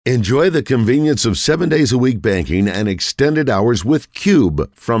Enjoy the convenience of 7 days a week banking and extended hours with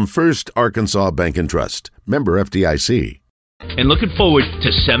Cube from First Arkansas Bank and Trust. Member FDIC. And looking forward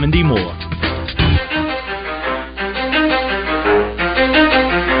to 70 more. You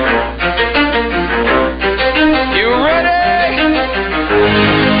ready?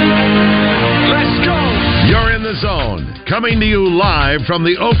 Let's go. You're in the zone. Coming to you live from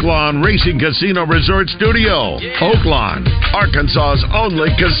the Oaklawn Racing Casino Resort Studio. Oaklawn, Arkansas's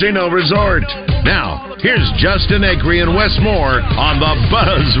only casino resort. Now, here's Justin Acree and Wes Moore on the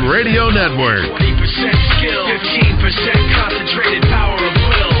Buzz Radio Network. 20% skill, 15% concentrated power of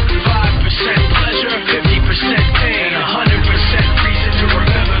will, 5% pleasure, 50% pain, 100% reason to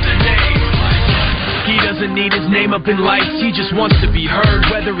remember the name. He doesn't need his name up in lights, he just wants to be heard,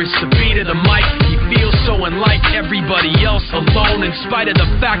 whether it's the beat of the mic. He feels so unlike everybody else, alone, in spite of the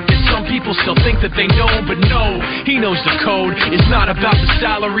fact that some people still think that they know, but no, he knows the code. It's not about the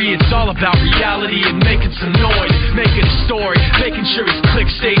salary, it's all about reality and making some noise, making a story, making sure his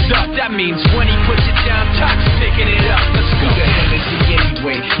click stays up. That means when he puts it down, Tox picking it up. Let's go. Who the hell is he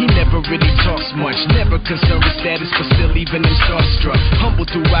anyway? He never really talks much, never concerned with status, but still even in starstruck. Humble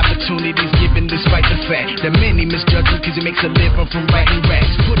through opportunities given despite the fact that many misjudge him because he makes a living from writing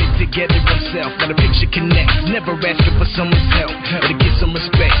raps. Put it together himself, now the picture connects. Never asking for someone's help or to get some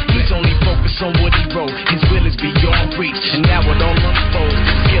respect. He's only focused on what he wrote. His will is beyond reach, and now it all unfolds.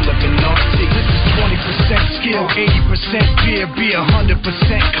 The skill of an artist. This is 20% skill, 80% fear, be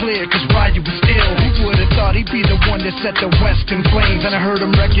 100% clear. Cause Ryu was ill. Who would have thought he'd be the one that set the West in flames? And I heard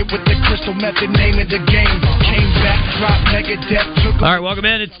him wreck it with the crystal method, name of the game. Came back, dropped Megadeth, took. All right, welcome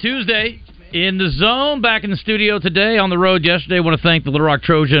in. It's Tuesday. In the zone, back in the studio today, on the road yesterday. I want to thank the Little Rock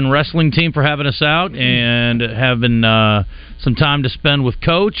Trojan wrestling team for having us out and having some time to spend with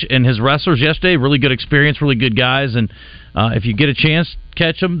Coach and his wrestlers yesterday. Really good experience, really good guys. And if you get a chance,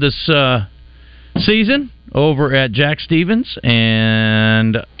 catch them this season over at Jack Stevens.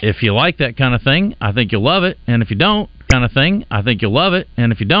 And if you like that kind of thing, I think you'll love it. And if you don't, kind of thing, I think you'll love it.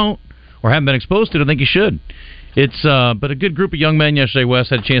 And if you don't, or haven't been exposed to it, I think you should. It's but a good group of young men yesterday, Wes,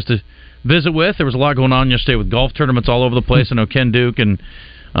 had a chance to visit with. There was a lot going on yesterday with golf tournaments all over the place. I know Ken Duke and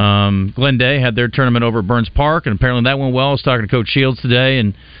Glenn Day had their tournament over at Burns Park, and apparently that went well. I was talking to Coach Shields today,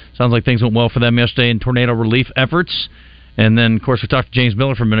 and sounds like things went well for them yesterday in tornado relief efforts. And then, of course, we talked to James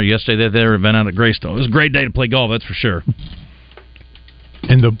Miller for a minute yesterday. They had their event out at Greystone. It was a great day to play golf, that's for sure.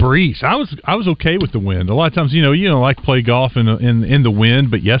 And the breeze, I was okay with the wind. A lot of times, you don't like to play golf in the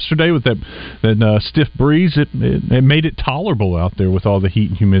wind, but yesterday with that stiff breeze, it made it tolerable out there with all the heat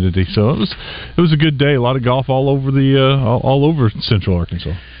and humidity. So it was a good day. A lot of golf all over all over Central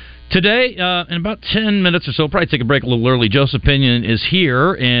Arkansas. Today, in about 10 minutes or so, probably take a break a little early, Joseph Pinion is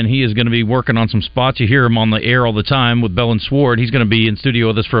here, and he is going to be working on some spots. You hear him on the air all the time with Bell and Sward. He's going to be in studio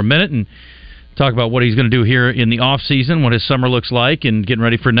with us for a minute and talk about what he's going to do here in the off-season, what his summer looks like, and getting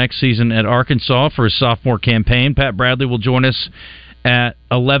ready for next season at Arkansas for his sophomore campaign. Pat Bradley will join us at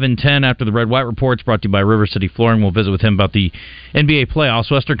 11:10 after the Red White Report's brought to you by River City Flooring. We'll visit with him about the NBA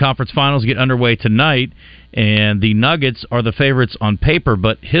playoffs. Western Conference Finals get underway tonight, and the Nuggets are the favorites on paper,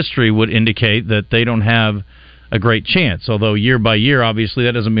 but history would indicate that they don't have a great chance, although year by year, obviously,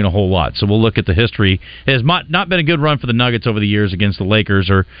 that doesn't mean a whole lot. So we'll look at the history. It has not been a good run for the Nuggets over the years against the Lakers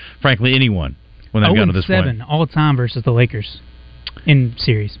or, frankly, anyone when they've gotten to this point. 0-7 all time versus the Lakers in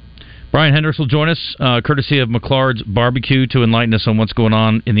series. Brian Hendricks will join us, courtesy of McLeod's Barbecue, to enlighten us on what's going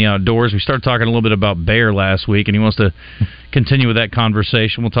on in the outdoors. We started talking a little bit about bear last week, and he wants to continue with that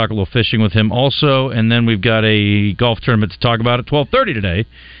conversation. We'll talk a little fishing with him also, and then we've got a golf tournament to talk about at 12:30 today.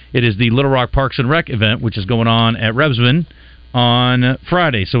 It is the Little Rock Parks and Rec event, which is going on at Rebsman on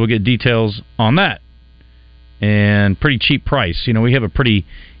Friday, so we'll get details on that. And pretty cheap price. We have a pretty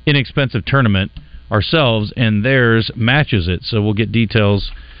inexpensive tournament ourselves, and theirs matches it, so we'll get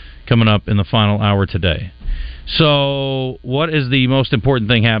details coming up in the final hour today. So what is the most important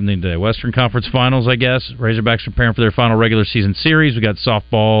thing happening today? Western Conference Finals, I guess. Razorbacks preparing for their final regular season series. We got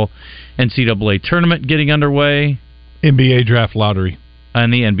softball NCAA tournament getting underway. NBA draft lottery.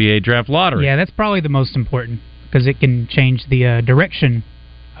 And the NBA draft lottery. Yeah, that's probably the most important because it can change the direction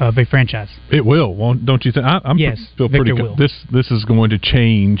of a franchise. It will, don't you think? Yes, feel Victor pretty. will. This is going to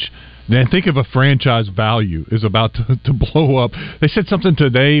change. And think of a franchise value is about to blow up. They said something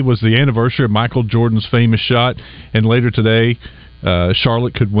today was the anniversary of Michael Jordan's famous shot, and later today,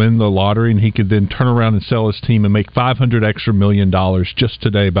 Charlotte could win the lottery, and he could then turn around and sell his team and make $500 million just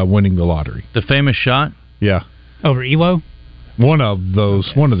today by winning the lottery. The famous shot? Yeah. Over Elo? One of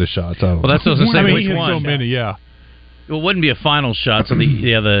the shots. I don't know. That's what I was going to say. Which one? So many, yeah. It wouldn't be a final shot, so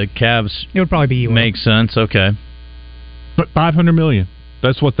the Cavs. It would probably be Elo. Makes sense. Okay. But $500 million.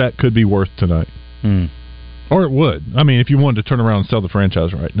 That's what that could be worth tonight. Or it would. I mean, if you wanted to turn around and sell the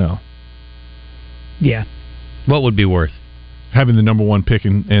franchise right now. Yeah. What would be worth? Having the number 1 pick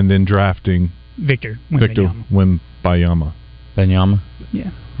and then drafting Victor Wembanyama. Benyama?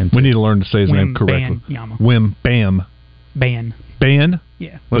 Yeah. We need to learn to say his name correctly. Wembanyama. Ban?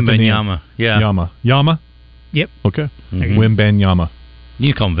 Yeah. Wembanyama. Yeah. Yama? Yep. Okay. Mm-hmm. Wembanyama.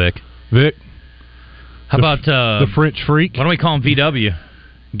 You call him Vic. Vic. How about the French freak? Why don't we call him VW?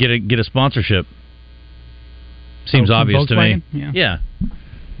 Get a sponsorship. Seems obvious to me. Yeah.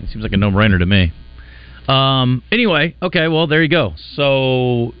 It seems like a no-brainer to me. Anyway, okay, well, there you go.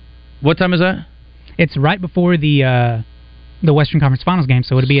 So, what time is that? It's right before the Western Conference Finals game,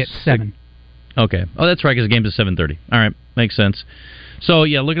 so it'll be at 7. Okay. Oh, that's right, because the game's at 7:30. All right, makes sense. So,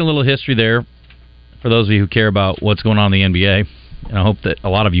 yeah, look at a little history there for those of you who care about what's going on in the NBA, and I hope that a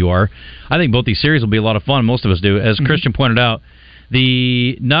lot of you are. I think both these series will be a lot of fun. Most of us do. As Christian pointed out,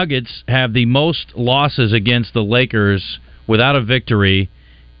 the Nuggets have the most losses against the Lakers without a victory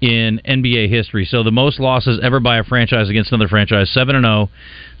in NBA history. So the most losses ever by a franchise against another franchise, 7-0.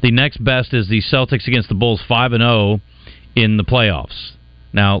 The next best is the Celtics against the Bulls, 5-0 in the playoffs.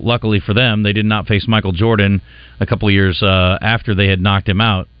 Now, luckily for them, they did not face Michael Jordan a couple of years after they had knocked him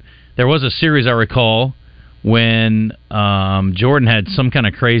out. There was a series, I recall, when Jordan had some kind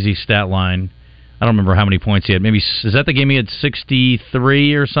of crazy stat line. I don't remember how many points he had. Maybe, is that the game he had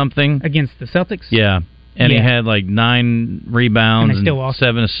 63 or something? Against the Celtics? Yeah. And he had like 9 rebounds and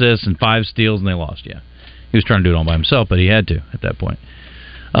 7 assists and 5 steals, and they lost, yeah. He was trying to do it all by himself, but he had to at that point.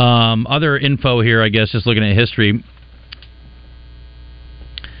 Other info here, I guess, just looking at history.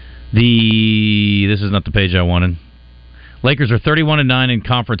 This is not the page I wanted. Lakers are 31-9 in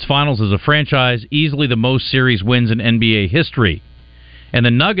conference finals as a franchise, easily the most series wins in NBA history. And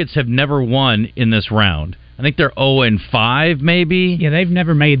the Nuggets have never won in this round. I think they're 0-5, maybe. Yeah, they've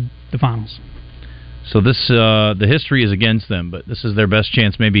never made the finals. So this the history is against them, but this is their best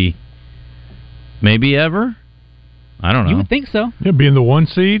chance, maybe ever. I don't know. You would think so. Yeah, being the 1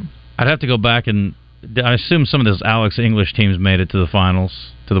 seed. I'd have to go back and I assume some of those Alex English teams made it to the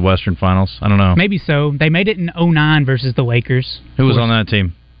finals, to the Western Finals. I don't know. Maybe so. They made it in 2009 versus the Lakers. Who was on that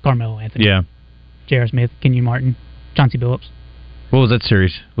team? Carmelo Anthony. Yeah. J.R. Smith, Kenyon Martin, Chauncey Billups. What was that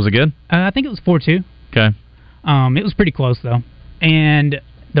series? Was it good? I think it was 4-2. Okay. It was pretty close, though. And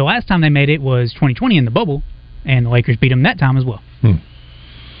the last time they made it was 2020 in the bubble, and the Lakers beat them that time as well. We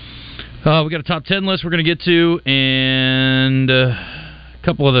got a top 10 list we're going to get to, and a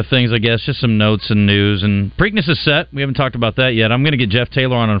couple other things, I guess, just some notes and news. And Preakness is set. We haven't talked about that yet. I'm going to get Jeff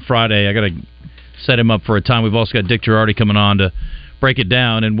Taylor on Friday. I got to set him up for a time. We've also got Dick Girardi coming on to break it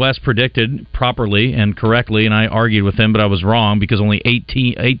down. And Wes predicted properly and correctly, and I argued with him, but I was wrong because only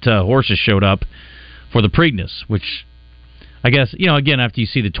 8 horses showed up for the Preakness, which I guess, again, after you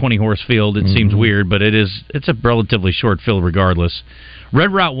see the 20-horse field, it seems weird, but it's a relatively short field regardless.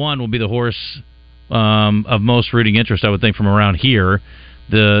 Red Route 1 will be the horse of most rooting interest, I would think, from around here.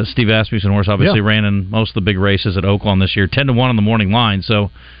 The Steve Asmussen horse obviously ran in most of the big races at Oaklawn this year, 10-1 on the morning line, so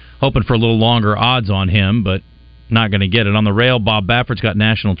hoping for a little longer odds on him, but not going to get it. On the rail, Bob Baffert's got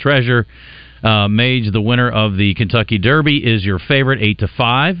National Treasure. Mage, the winner of the Kentucky Derby, is your favorite,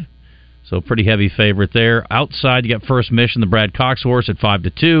 8-5. So pretty heavy favorite there. Outside, you got First Mission, the Brad Cox horse, at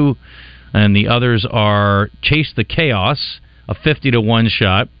 5-2. And the others are Chase the Chaos, a 50-1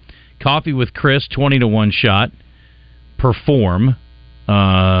 shot. Coffee with Chris, 20-1 shot. Perform,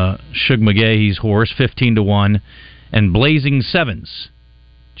 Shug McGahee's horse, 15-1. And Blazing Sevens,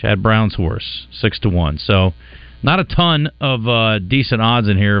 Chad Brown's horse, 6-1. So not a ton of decent odds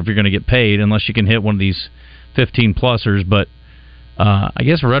in here if you're going to get paid, unless you can hit one of these 15-plussers. But I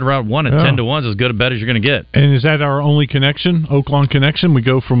guess Red Route 1 at 10-1 is as good a bet as you're going to get. And is that our only connection, Oaklawn connection? We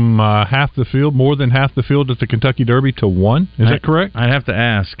go from half the field, more than half the field at the Kentucky Derby to 1? Is that correct? I'd have to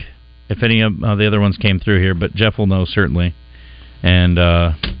ask if any of the other ones came through here, but Jeff will know certainly. And,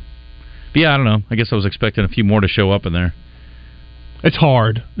 yeah, I don't know. I guess I was expecting a few more to show up in there. It's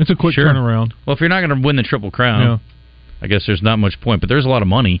hard. It's a quick turnaround. Well, if you're not going to win the Triple Crown, I guess there's not much point. But there's a lot of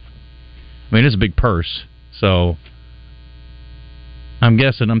money. I mean, it's a big purse, so I'm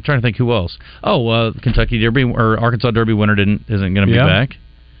guessing. I'm trying to think who else. Oh, Kentucky Derby or Arkansas Derby winner isn't going to be back.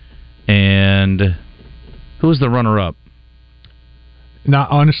 And who was the runner-up? Now,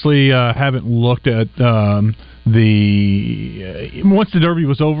 honestly, haven't looked at once the Derby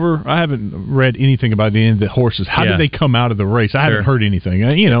was over. I haven't read anything about any of the horses. How did they come out of the race? I haven't heard anything.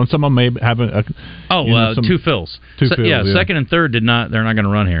 And some of them may have two fills. Second and third did not. They're not going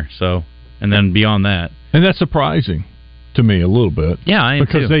to run here. So, and then beyond that, and that's surprising to me a little bit. Yeah, I am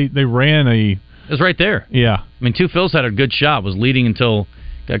because too. they ran a It was right there. Yeah. I mean, Two Phil's had a good shot, was leading until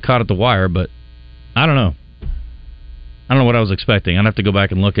got caught at the wire, but I don't know. I don't know what I was expecting. I'd have to go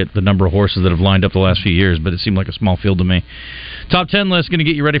back and look at the number of horses that have lined up the last few years, but it seemed like a small field to me. Top 10 list going to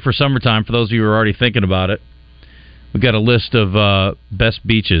get you ready for summertime. For those of you who are already thinking about it, we've got a list of best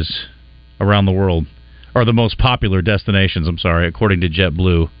beaches around the world, or the most popular destinations, according to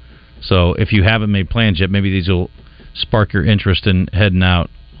JetBlue. So if you haven't made plans yet, maybe these will spark your interest in heading out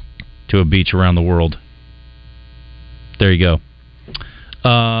to a beach around the world. There you go.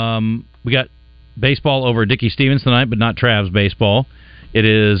 We got baseball over at Dickie Stevens tonight, but not Trav's baseball. It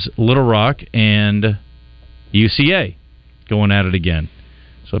is Little Rock and UCA going at it again.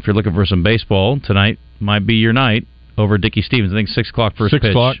 So if you're looking for some baseball, tonight might be your night over at Dickie Stevens. I think 6 o'clock first 6 pitch.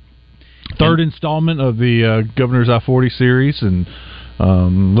 o'clock. Third installment of the Governor's I-40 series, and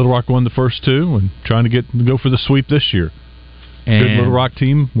Little Rock won the first 2 and trying to go for the sweep this year. And good Little Rock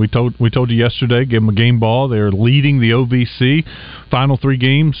team. We told you yesterday, give them a game ball. They're leading the OVC. Final 3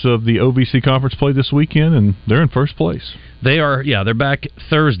 games of the OVC conference play this weekend, and they're in first place. They are, they're back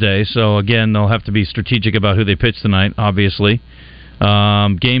Thursday, so again, they'll have to be strategic about who they pitch tonight, obviously.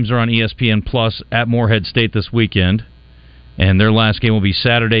 Games are on ESPN Plus at Morehead State this weekend, and their last game will be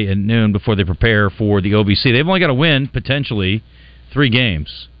Saturday at noon before they prepare for the OVC. They've only got to win, potentially, 3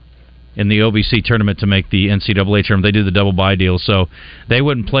 games in the OVC tournament to make the NCAA tournament. They do the double bye deal, so they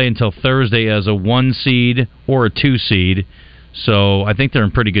wouldn't play until Thursday as a 1 seed or a 2 seed. So I think they're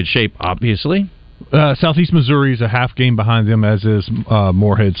in pretty good shape, obviously. Southeast Missouri is a half game behind them, as is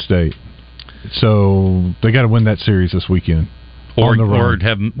Morehead State. So they got to win that series this weekend. Or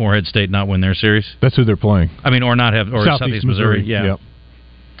have Morehead State not win their series. That's who they're playing. I mean, or not have, or Southeast Missouri. Yeah. Yep.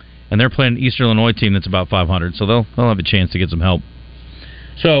 And they're playing an Eastern Illinois team that's about 500, so they'll have a chance to get some help.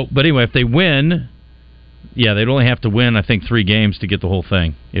 So, but anyway, if they win, they'd only have to win, I think, 3 games to get the whole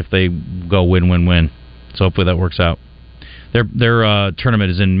thing. If they go win. So hopefully that works out. Their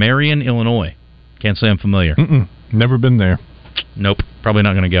tournament is in Marion, Illinois. Can't say I'm familiar. Never been there. Nope, probably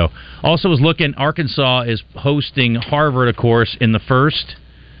not going to go. Also was looking, Arkansas is hosting Harvard, of course, in the first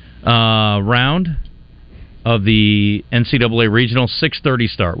round of the NCAA Regional, 6:30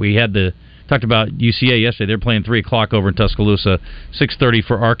 start. We had talked about UCA yesterday. They're playing 3 o'clock over in Tuscaloosa. 6:30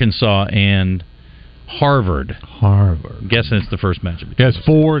 for Arkansas and Harvard. I'm guessing it's the first matchup. Yeah, it's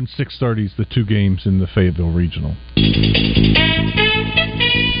 4 and 6:30 is the 2 games in the Fayetteville Regional.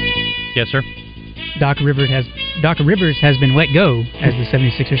 Yes, sir. Doc Rivers has been let go as the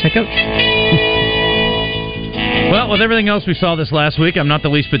 76ers head coach. Well, with everything else we saw this last week, I'm not the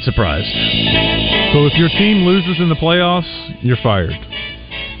least bit surprised. So if your team loses in the playoffs, you're fired.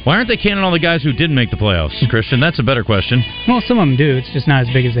 Why aren't they canning all the guys who didn't make the playoffs, Christian? That's a better question. Well, some of them do. It's just not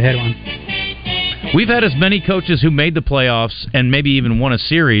as big as the headline. We've had as many coaches who made the playoffs and maybe even won a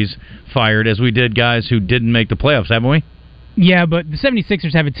series fired as we did guys who didn't make the playoffs, haven't we? Yeah, but the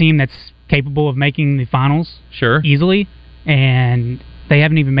 76ers have a team that's capable of making the finals easily, and they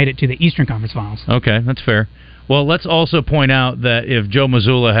haven't even made it to the Eastern Conference Finals. Okay, that's fair. Well, let's also point out that if Joe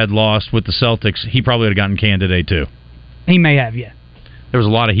Mazzulla had lost with the Celtics, he probably would have gotten canned today, too. He may have, yeah. There was a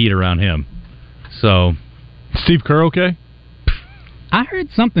lot of heat around him. So, Steve Kerr okay? I heard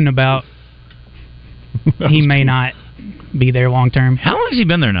something about he may not be there long term. How long has he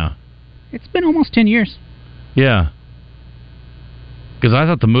been there now? It's been almost 10 years. Yeah. Because I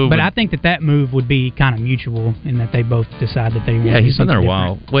thought the move... But I think that move would be kind of mutual in that they both decide that they want to do something different. Yeah, he's been there a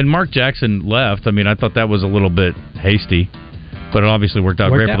while. When Mark Jackson left, I mean, I thought that was a little bit hasty. But it obviously worked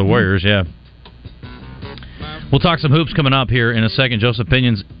out great for the Warriors, yeah. We'll talk some hoops coming up here in a second. Joseph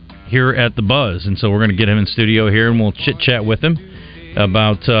Pinion's here at the Buzz, and so we're going to get him in studio here, and we'll chit-chat with him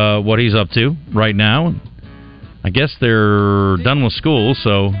about what he's up to right now. I guess they're done with school,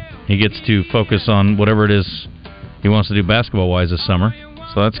 so he gets to focus on whatever it is he wants to do basketball-wise this summer.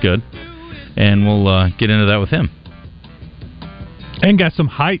 So that's good. And we'll get into that with him. And got some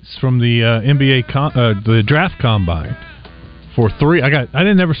heights from the NBA the draft combine. For 3, I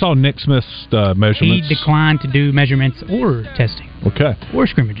never saw Nick Smith's measurements. He declined to do measurements or testing. Okay. Or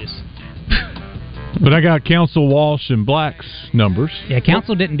scrimmages. But I got Council Walsh and Black's numbers. Yeah,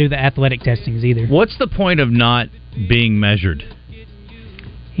 Council didn't do the athletic testings either. What's the point of not being measured?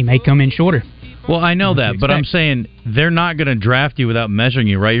 He may come in shorter. Well, I know that, but I'm saying they're not going to draft you without measuring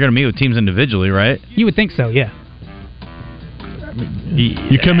you, right? You're going to meet with teams individually, right? You would think so, yeah.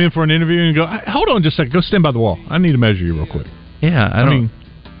 You come in for an interview and you go, hold on just a second, go stand by the wall. I need to measure you real quick. Yeah, I mean,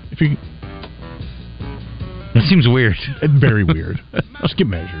 if you... That seems weird. It's very weird. Just get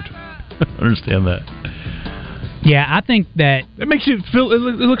measured. I understand that. Yeah, I think that... It makes you feel... It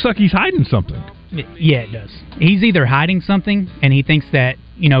looks like he's hiding something. Yeah, it does. He's either hiding something, and he thinks that,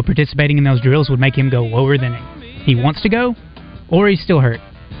 participating in those drills would make him go lower than he wants to go, or he's still hurt.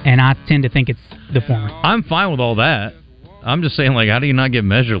 And I tend to think it's the former. I'm fine with all that. I'm just saying, how do you not get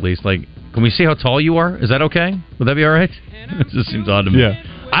measured at least? Can we see how tall you are? Is that okay? Would that be all right? It just seems odd to me. Yeah.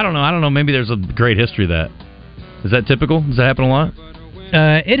 I don't know. Maybe there's a great history of that. Is that typical? Does that happen a lot?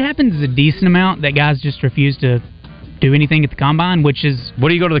 It happens a decent amount that guys just refuse to do anything at the combine, which is... What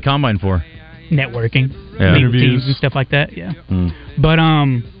do you go to the combine for? Networking. Yeah. Interviews and stuff like that, yeah. Mm. But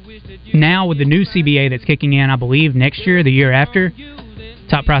now with the new CBA that's kicking in, I believe, next year, the year after,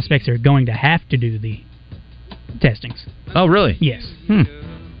 top prospects are going to have to do the testings. Oh, really? Yes.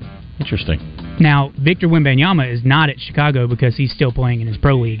 Interesting. Now, Victor Wembanyama is not at Chicago because he's still playing in his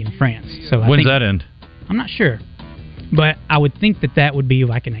pro league in France. So When's that end? I'm not sure. But I would think that would be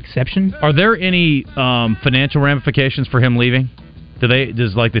an exception. Are there any financial ramifications for him leaving? Does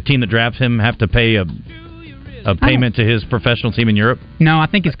the team that drafts him have to pay a payment to his professional team in Europe? No, I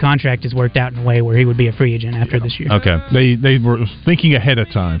think his contract is worked out in a way where he would be a free agent after this year. Okay. They were thinking ahead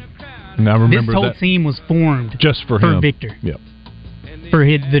of time. And I remember this whole team was formed just for him. Victor. Yep. For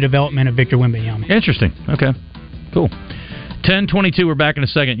the development of Victor Wembanyama. Interesting. Okay. Cool. 10:22. We're back in a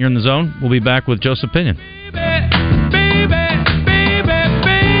second. You're in the zone. We'll be back with Joseph Pinion. Baby,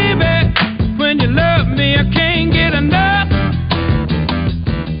 when you love me, I can't get enough.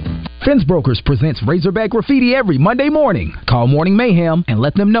 Fence Brokers presents Razorback Graffiti every Monday morning. Call Morning Mayhem and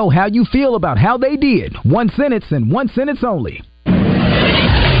let them know how you feel about how they did. One sentence and one sentence only.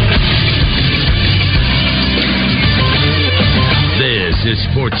 This is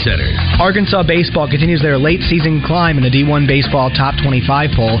SportsCenter. Arkansas baseball continues their late-season climb in the D1 Baseball Top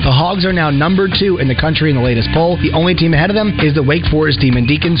 25 poll. The Hogs are now number 2 in the country in the latest poll. The only team ahead of them is the Wake Forest Demon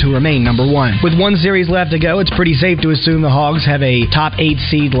Deacons, who remain number 1. With one series left to go, it's pretty safe to assume the Hogs have a top 8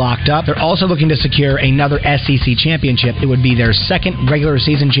 seed locked up. They're also looking to secure another SEC championship. It would be their second regular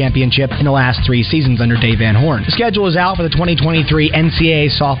season championship in the last 3 seasons under Dave Van Horn. The schedule is out for the 2023 NCAA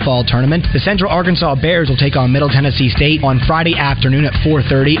softball tournament. The Central Arkansas Bears will take on Middle Tennessee State on Friday afternoon at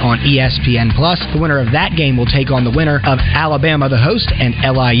 4:30 on ESPN+. The winner of that game will take on the winner of Alabama, the host, and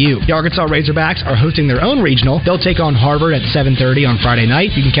LIU. The Arkansas Razorbacks are hosting their own regional. They'll take on Harvard at 7:30 on Friday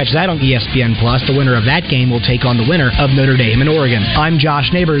night. You can catch that on ESPN+. The winner of that game will take on the winner of Notre Dame and Oregon. I'm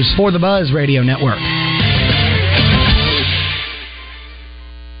Josh Neighbors for the Buzz Radio Network.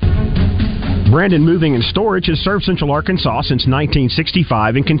 Brandon Moving and Storage has served Central Arkansas since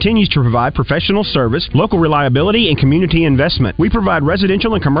 1965 and continues to provide professional service, local reliability, and community investment. We provide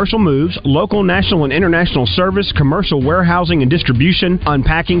residential and commercial moves, local, national, and international service, commercial warehousing and distribution,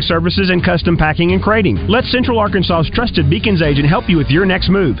 unpacking services, and custom packing and crating. Let Central Arkansas's trusted Beacons agent help you with your next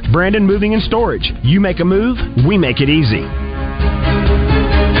move. Brandon Moving and Storage. You make a move, we make it easy.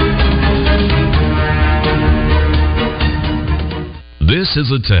 This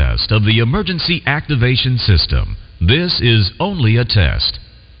is a test of the emergency activation system. This is only a test.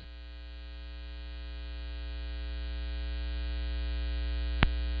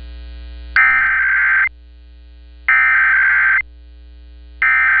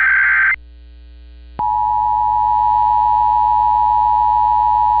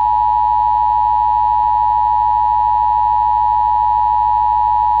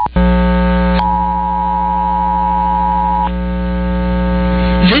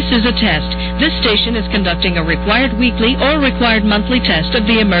 This is a test. This station is conducting a required weekly or required monthly test of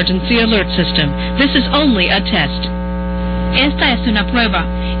the emergency alert system. This is only a test. Esta es una prueba.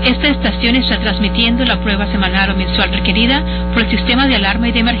 Esta estación está transmitiendo la prueba semanal o mensual requerida por el sistema de alarma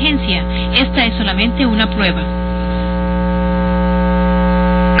y de emergencia. Esta es solamente una prueba.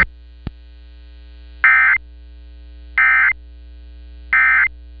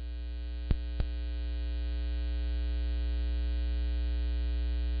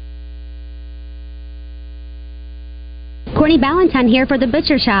 Courtney Ballantyne here for the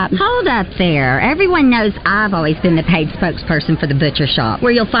Butcher Shop. Hold up there. Everyone knows I've always been the paid spokesperson for the Butcher Shop,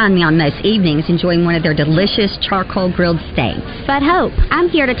 where you'll find me on most evenings enjoying one of their delicious charcoal grilled steaks. But Hope, I'm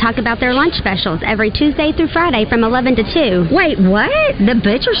here to talk about their lunch specials every Tuesday through Friday from 11 to 2. Wait, what? The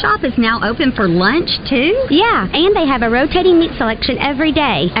Butcher Shop is now open for lunch, too? Yeah, and they have a rotating meat selection every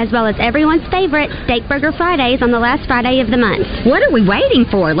day, as well as everyone's favorite Steak Burger Fridays on the last Friday of the month. What are we waiting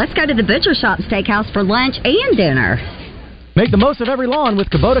for? Let's go to the Butcher Shop Steakhouse for lunch and dinner. Make the most of every lawn with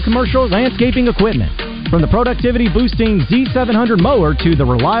Kubota Commercial Landscaping Equipment. From the productivity-boosting Z700 mower to the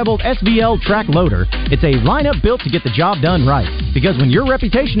reliable SVL track loader, it's a lineup built to get the job done right. Because when your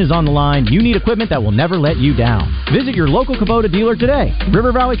reputation is on the line, you need equipment that will never let you down. Visit your local Kubota dealer today.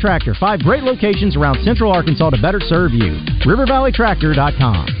 River Valley Tractor, 5 great locations around Central Arkansas to better serve you.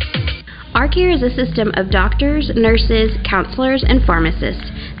 RiverValleyTractor.com. Our Care is a system of doctors, nurses, counselors, and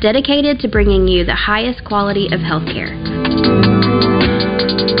pharmacists dedicated to bringing you the highest quality of health care.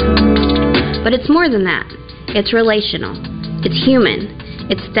 But it's more than that. It's relational. It's human.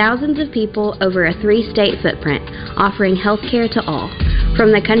 It's thousands of people over a 3-state footprint, offering health care to all.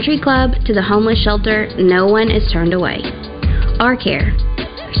 From the country club to the homeless shelter, no one is turned away. Our Care,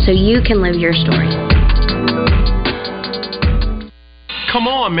 so you can live your story. Come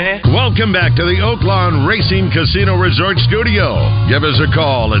on, man. Welcome back to the Oaklawn Racing Casino Resort Studio. Give us a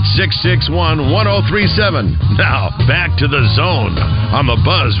call at 661-1037. Now, back to the Zone on the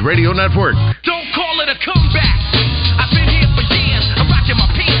Buzz Radio Network. Don't call it a comeback. I've been here for years. I'm rocking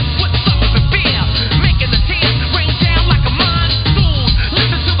my pants with suckers and beer, making the tears rain down like a monsoon.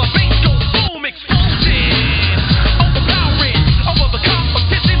 Listen to the bass go boom, explosion, overpowering over the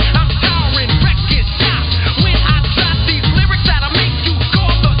competition. I'm towering, wrecking shop. When I drop these lyrics that'll make you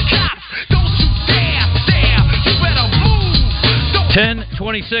call the cops. Don't you dare stare. You better move.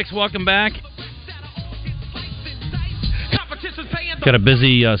 10:26. Welcome back. Got a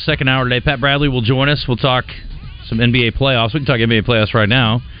busy second hour today. Pat Bradley will join us. We'll talk some NBA playoffs. We can talk NBA playoffs right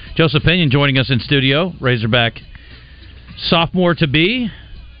now. Joseph Pinion joining us in studio. Razorback sophomore to be.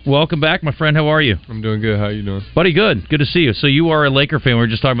 Welcome back, my friend. How are you? I'm doing good. How you doing? Buddy, good. Good to see you. So you are a Laker fan. We were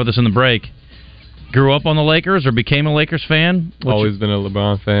just talking about this in the break. Grew up on the Lakers or became a Lakers fan? Always been a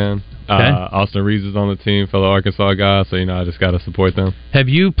LeBron fan. Okay. Austin Reeves is on the team, fellow Arkansas guy, so, I just got to support them. Have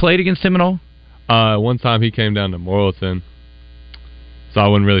you played against him at all? One time he came down to Morrilton. So I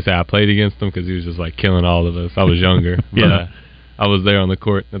wouldn't really say I played against him because he was just killing all of us. I was younger. Yeah. But I was there on the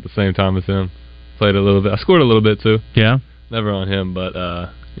court at the same time as him. Played a little bit. I scored a little bit too. Yeah. Never on him, but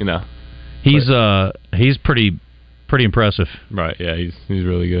He's pretty impressive. Right. Yeah. He's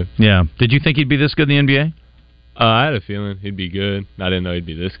really good. Yeah. Did you think he'd be this good in the NBA? I had a feeling he'd be good. I didn't know he'd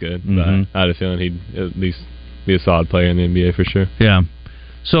be this good, but I had a feeling he'd at least be a solid player in the NBA for sure. Yeah.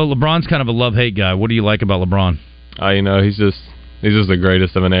 So LeBron's kind of a love-hate guy. What do you like about LeBron? He's just the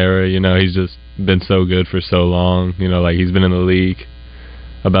greatest of an era. He's just been so good for so long. He's been in the league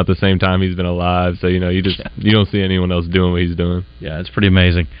about the same time he's been alive. So, you don't see anyone else doing what he's doing. Yeah, it's pretty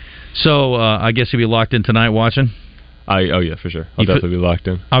amazing. So, I guess you'll be locked in tonight watching? Oh, yeah, for sure. I'll definitely be locked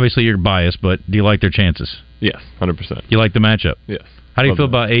in. Obviously, you're biased, but do you like their chances? Yes, 100%. You like the matchup? Yes. How do you feel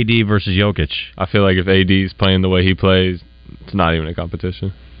about AD versus Jokic? I feel like if AD's playing the way he plays, it's not even a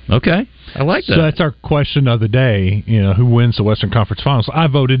competition. Okay. I like that. So that's our question of the day, who wins the Western Conference Finals. I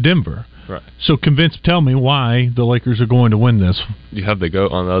voted Denver. Right. So tell me why the Lakers are going to win this. You have the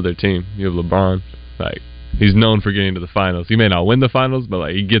GOAT on the other team. You have LeBron. He's known for getting to the finals. He may not win the finals,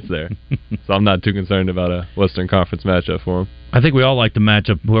 but he gets there. So I'm not too concerned about a Western Conference matchup for him. I think we all like the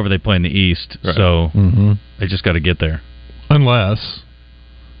matchup, whoever they play in the East. Right. So they just got to get there. Unless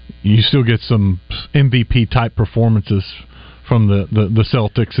you still get some MVP-type performances from the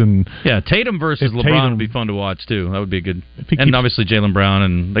Celtics. And Tatum versus LeBron would be fun to watch, too. That would be good. And obviously Jaylen Brown,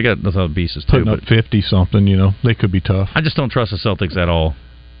 and they got those other pieces, too. Putting up 50-something, they could be tough. I just don't trust the Celtics at all.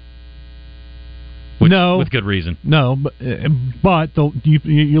 With good reason. No, but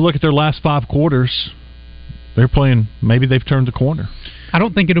you look at their last 5 quarters, they're playing, maybe they've turned the corner. I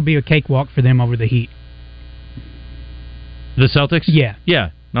don't think it'll be a cakewalk for them over the Heat. The Celtics? Yeah.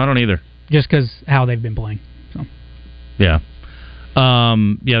 Yeah, no, I don't either. Just because how they've been playing. So. Yeah.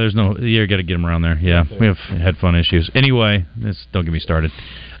 There's no, you got to get them around there. Yeah, we have had fun issues. Anyway, don't get me started.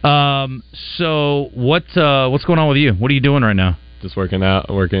 So what's going on with you? What are you doing right now? Just working out,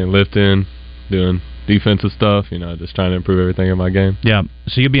 lifting, doing defensive stuff, just trying to improve everything in my game. Yeah.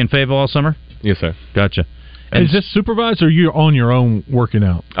 So you'll be in Fayetteville all summer? Yes, sir. Gotcha. And is this supervised or you're on your own working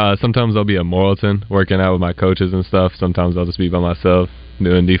out? Sometimes I'll be at Morrilton working out with my coaches and stuff. Sometimes I'll just be by myself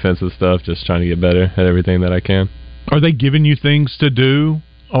doing defensive stuff, just trying to get better at everything that I can. Are they giving you things to do,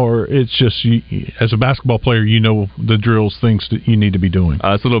 or it's just you, as a basketball player, the drills, things that you need to be doing?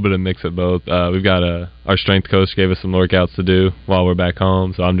 It's a little bit of a mix of both. We've got our strength coach gave us some workouts to do while we're back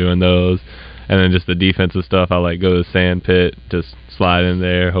home, so I'm doing those. And then just the defensive stuff, I go to the sand pit, just slide in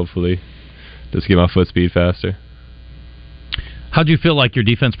there, hopefully, just get my foot speed faster. How'd you feel like your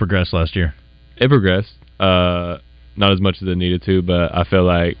defense progressed last year? It progressed, not as much as it needed to, but I feel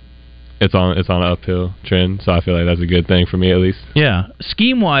like it's on an uphill trend, so I feel like that's a good thing for me at least. Yeah.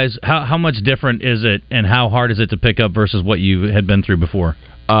 Scheme-wise, how much different is it, and how hard is it to pick up versus what you had been through before?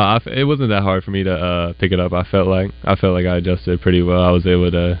 It wasn't that hard for me to pick it up. I felt like I adjusted pretty well. I was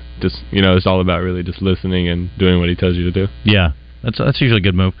able to just, it's all about really just listening and doing what he tells you to do. Yeah, that's usually a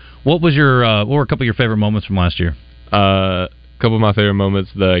good move. What were a couple of your favorite moments from last year? A couple of my favorite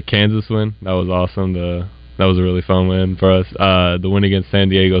moments, the Kansas win, that was awesome. That was a really fun win for us. The win against San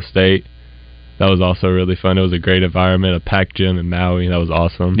Diego State, That was also really fun. It was a great environment, a packed gym in Maui. That was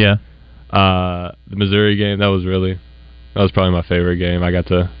awesome. Yeah. The Missouri game, that was probably my favorite game. I got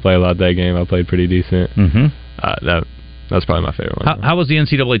to play a lot that game. I played pretty decent. Mm-hmm. That's probably my favorite one. How was the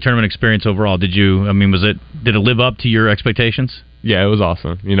NCAA tournament experience overall? Did it live up to your expectations? Yeah, it was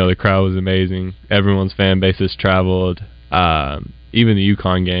awesome. The crowd was amazing. Everyone's fan bases traveled. Even the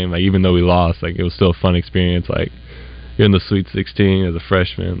UConn game, like, even though we lost, like, it was still a fun experience. Like, you're in the Sweet 16 as a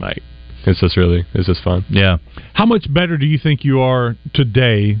freshman. Like, it's just fun. Yeah. How much better do you think you are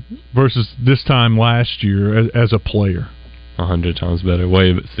today versus this time last year as a player? 100 times better.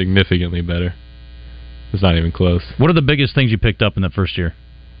 Way significantly better. It's not even close. What are the biggest things you picked up in that first year?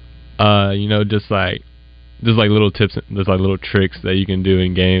 Just like little tips, just like little tricks that you can do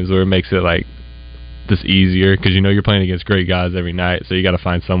in games where it makes it like just easier, because you're playing against great guys every night, so you got to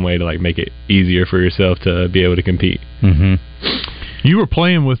find some way to like make it easier for yourself to be able to compete. Mm-hmm. You were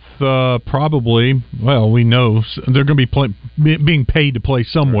playing with probably, well, we know they're going to be being paid to play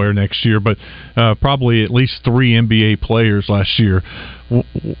somewhere next year, but probably at least 3 NBA players last year.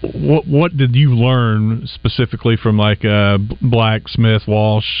 What did you learn specifically from like Black, Smith,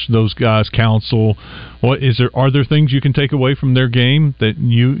 Walsh, those guys, Council? Are there things you can take away from their game that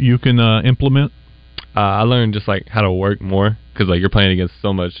you can implement? I learned just like how to work more, because like you're playing against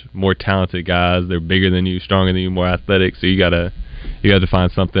so much more talented guys. They're bigger than you, stronger than you, more athletic. So you got to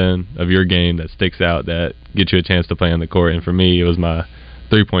find something of your game that sticks out, that gets you a chance to play on the court. And for me, it was my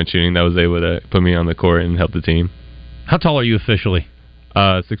 3-point shooting that was able to put me on the court and help the team. How tall are you officially?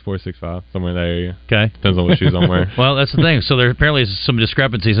 6'4", 6'5", somewhere in that area. Okay. Depends on what shoes I'm wearing. Well, that's the thing. So there apparently is some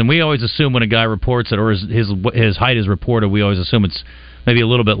discrepancies, and we always assume when a guy reports it, or his height is reported, we always assume it's maybe a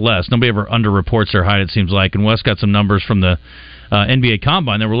little bit less. Nobody ever underreports their height, it seems like. And Wes got some numbers from the NBA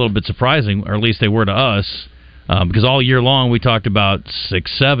Combine that were a little bit surprising, or at least they were to us, because all year long we talked about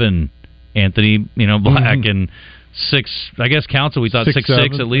 6'7", Anthony, Black, and 6. I guess Council we thought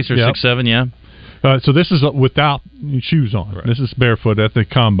 6'6" at least, or 6'7", yeah. So this is without shoes on. Right. This is barefoot at the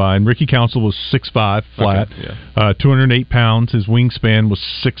Combine. Ricky Council was 6'5", flat, 208 pounds. His wingspan was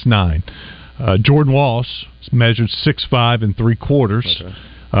 6'9". Jordan Walsh measured 6'5" and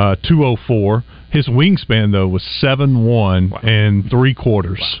 3/4, 204. His wingspan though was 7'1" and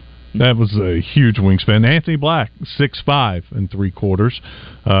 3/4. That was a huge wingspan. Anthony Black, 6'5" and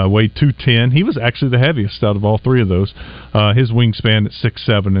 3/4, weighed 210. He was actually the heaviest out of all 3 of those. His wingspan at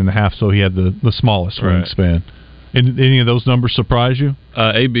 6'7" and a half, so he had the smallest wingspan. Any of those numbers surprise you?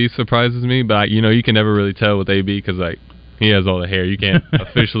 AB surprises me, but you can never really tell with AB because like he has all the hair. You can't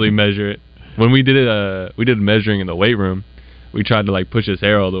officially measure it. When we did it, we did measuring in the weight room. We tried to like push his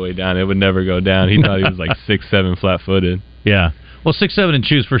hair all the way down. It would never go down. He thought he was like 6'7", flat-footed. Yeah. Well, 6'7" in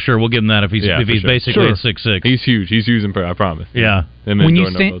shoes for sure. We'll give him that if he's basically a 6'6". He's huge. He's huge I promise. Yeah.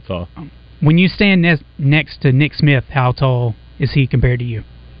 When you stand next to Nick Smith, how tall is he compared to you?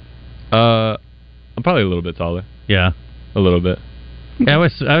 I'm probably a little bit taller. Yeah. A little bit. Yeah, I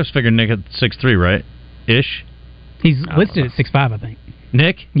was figuring Nick at 6'3", right? Ish. He's listed at 6'5", I think.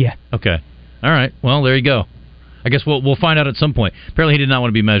 Nick? Yeah. Okay. All right. Well, there you go. I guess we'll find out at some point. Apparently, he did not want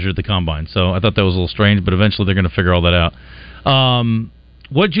to be measured at the Combine, so I thought that was a little strange, but eventually they're going to figure all that out.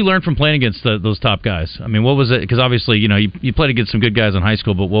 What did you learn from playing against those top guys? I mean, what was it? Because obviously, you played against some good guys in high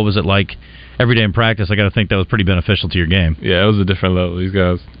school, but what was it like every day in practice? I got to think that was pretty beneficial to your game. Yeah, it was a different level. These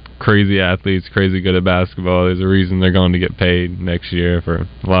guys, crazy athletes, crazy good at basketball. There's a reason they're going to get paid next year for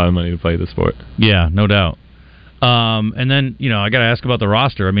a lot of money to play the sport. Yeah, no doubt. And then, I got to ask about the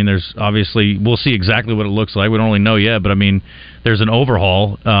roster. I mean, there's obviously, we'll see exactly what it looks like. We don't really know yet, but I mean, there's an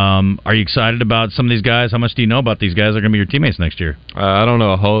overhaul. Are you excited about some of these guys? How much do you know about these guys that are going to be your teammates next year? I don't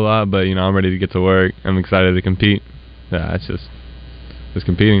know a whole lot, but, I'm ready to get to work. I'm excited to compete. Yeah, it's just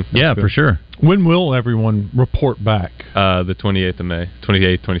competing. That's for sure. When will everyone report back? The 28th of May,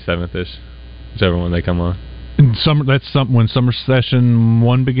 28th, 27th-ish, whichever one they come on. And that's when summer session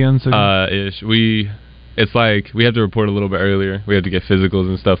 1 begins? Ish. It's like we have to report a little bit earlier. We have to get physicals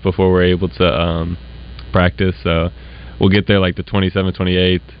and stuff before we're able to practice. So we'll get there like the 27th,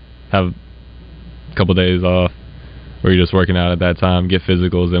 28th, have a couple days off where you're just working out at that time, get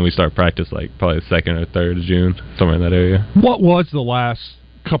physicals, then we start practice like probably the 2nd or 3rd of June, somewhere in that area. What was the last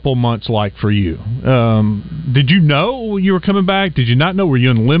couple months like for you? Did you know you were coming back? Did you not know? Were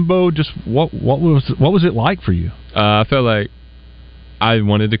you in limbo? Just what was it like for you? I felt like I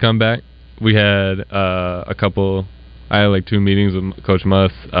wanted to come back. We had I had like 2 meetings with Coach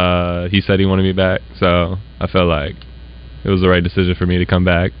Muss. He said he wanted me back, so I felt like it was the right decision for me to come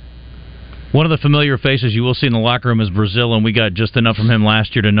back. One of the familiar faces you will see in the locker room is Brazil, and we got just enough from him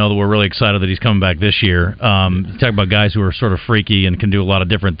last year to know that we're really excited that he's coming back this year. Talk about guys who are sort of freaky and can do a lot of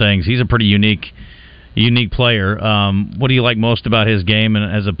different things. He's a pretty unique player. What do you like most about his game?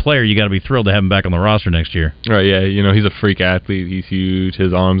 And as a player, you got to be thrilled to have him back on the roster next year. Right, yeah. He's a freak athlete. He's huge.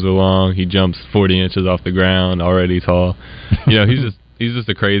 His arms are long. He jumps 40 inches off the ground, already tall. He's just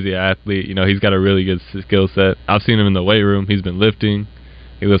a crazy athlete. He's got a really good skill set. I've seen him in the weight room. He's been lifting.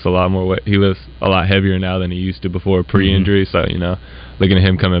 He lifts a lot more weight. He lifts a lot heavier now than he used to before pre-injury. So, looking at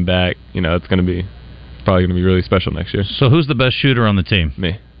him coming back, it's probably going to be really special next year. So who's the best shooter on the team?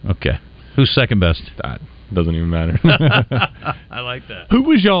 Me. Okay. Who's second best? That doesn't even matter. I like that. Who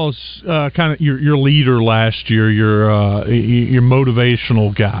was y'all's kind of your leader last year? Your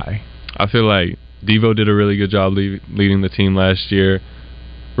motivational guy. I feel like Devo did a really good job leading the team last year.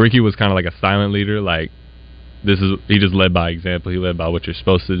 Ricky was kind of like a silent leader. He just led by example. He led by what you're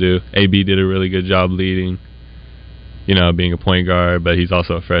supposed to do. AB did a really good job leading. Being a point guard, but he's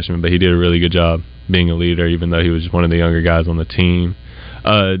also a freshman. But he did a really good job being a leader, even though he was one of the younger guys on the team.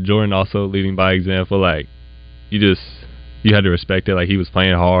 Jordan also leading by example. You had to respect it. He was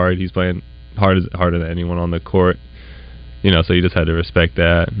playing hard. He's playing harder than anyone on the court. So you just had to respect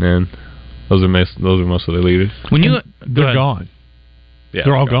that. And then those are most of the leaders. They're gone. Yeah,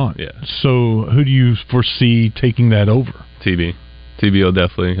 they're all gone. Yeah. So who do you foresee taking that over? TB will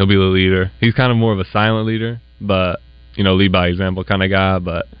definitely. He'll be the leader. He's kind of more of a silent leader, but lead by example kind of guy.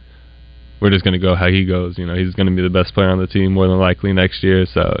 But we're just going to go how he goes. He's going to be the best player on the team more than likely next year.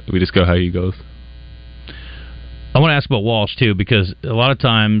 So we just go how he goes. I want to ask about Walsh, too, because a lot of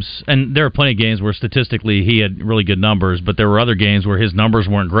times, and there are plenty of games where statistically he had really good numbers, but there were other games where his numbers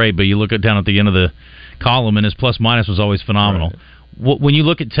weren't great, but you look down at the end of the column and his plus-minus was always phenomenal. Right. When you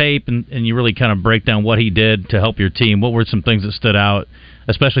look at tape and you really kind of break down what he did to help your team, what were some things that stood out,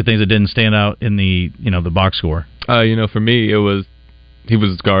 especially things that didn't stand out in the box score? For me, he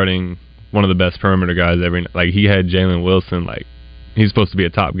was guarding one of the best perimeter guys ever. He had Jalen Wilson. He's supposed to be a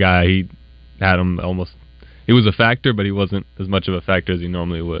top guy. He had him almost. He was a factor, but he wasn't as much of a factor as he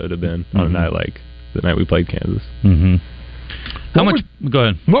normally would have been on a night like the night we played Kansas. Mm-hmm. Go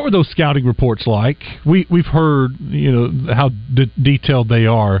ahead. What were those scouting reports like? We've heard how detailed they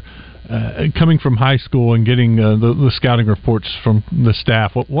are. Coming from high school and getting the scouting reports from the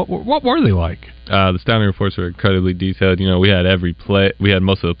staff, what were they like? The scouting reports were incredibly detailed. We had every play. We had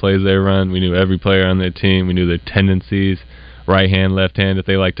most of the plays they run. We knew every player on their team. We knew their tendencies, right hand, left hand. If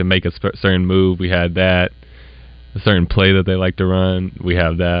they like to make a certain move, we had that. A certain play that they like to run, we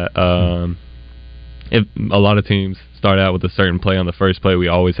have that. If a lot of teams start out with a certain play on the first play, we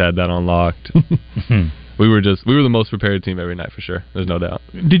always had that unlocked. We were the most prepared team every night for sure. There's no doubt.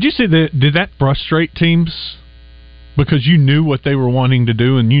 Did you say did that frustrate teams because you knew what they were wanting to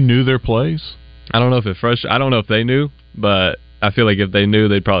do and you knew their plays? I don't know if it frustrated. I don't know if they knew, but I feel like if they knew,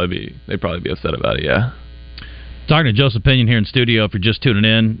 they'd probably be upset about it. Yeah. Talking to Joseph Pinion here in studio if you're just tuning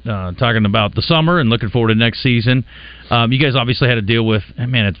in, talking about the summer and looking forward to next season. You guys obviously had to deal with,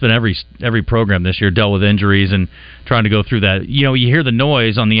 it's been every program this year dealt with injuries and trying to go through that. You hear the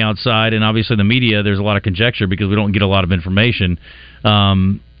noise on the outside, and obviously the media, there's a lot of conjecture because we don't get a lot of information.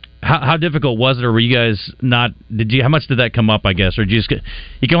 How difficult was it, or were you guys not? How much did that come up? I guess, or did you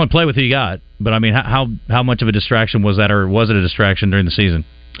can only play with who you got? But how much of a distraction was that, or was it a distraction during the season?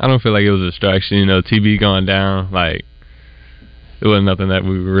 I don't feel like it was a distraction. TB going down, it wasn't nothing that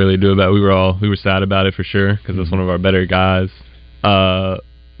we really do about it. We were sad about it for sure because it's one of our better guys.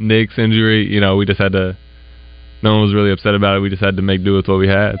 Nick's injury, we just had to. No one was really upset about it. We just had to make do with what we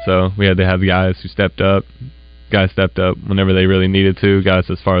had. So we had to have the guys who stepped up. Guys stepped up whenever they really needed to. Got us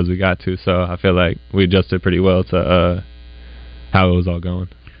as far as we got to. So I feel like we adjusted pretty well to how it was all going.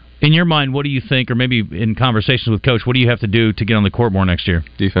 In your mind, what do you think, or maybe in conversations with Coach, what do you have to do to get on the court more next year?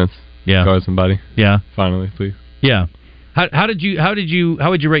 Defense. Yeah. Guard somebody. Yeah. Finally, please. Yeah. How would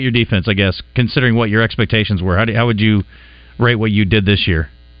you rate your defense, I guess, considering what your expectations were? How would you rate what you did this year?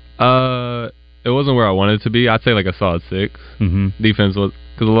 It wasn't where I wanted it to be. I'd say a solid 6. Mm-hmm. Defense was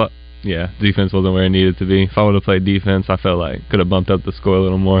defense wasn't where it needed to be. If I would have played defense, I felt like could have bumped up the score a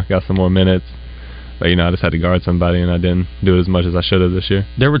little more, got some more minutes. But, I just had to guard somebody, and I didn't do it as much as I should have this year.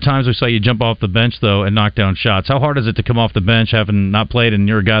 There were times we saw you jump off the bench, though, and knock down shots. How hard is it to come off the bench, having not played, and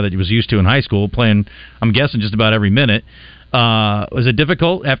you're a guy that was used to in high school, playing, I'm guessing, just about every minute. Was it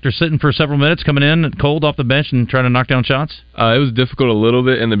difficult after sitting for several minutes, coming in cold off the bench and trying to knock down shots? It was difficult a little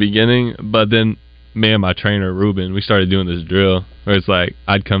bit in the beginning, but then me and my trainer, Ruben, we started doing this drill where it's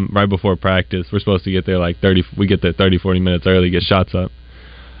I'd come right before practice. We're supposed to get there we get there 30, 40 minutes early, get shots up.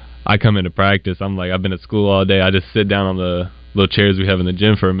 I come into practice. I'm I've been at school all day. I just sit down on the little chairs we have in the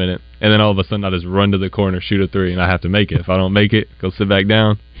gym for a minute. And then all of a sudden I just run to the corner, shoot a 3, and I have to make it. If I don't make it, go sit back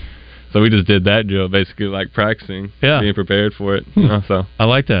down. So we just did that drill, basically like practicing, being prepared for it. You know, so I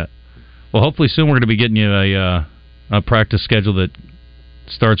like that. Well, hopefully soon we're going to be getting you a practice schedule that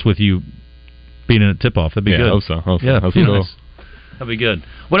starts with you being in a tip-off. That'd be good. I hope so. Yeah, That's nice. cool. That'd be good.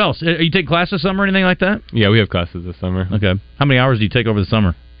 What else? Are you taking classes this summer or anything like that? Yeah, we have classes this summer. Okay. How many hours do you take over the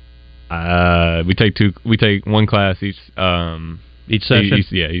summer? We take 2. We take 1 class each session. Each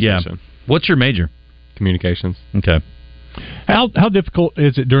session. What's your major? Communications. Okay. How difficult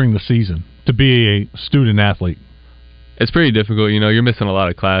is it during the season to be a student athlete? It's pretty difficult. You know, you're missing a lot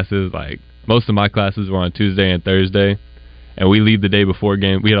of classes. Like most of my classes were on Tuesday and Thursday, and we leave the day before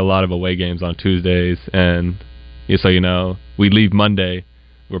game. We had a lot of away games on Tuesdays, and so you know, we leave Monday.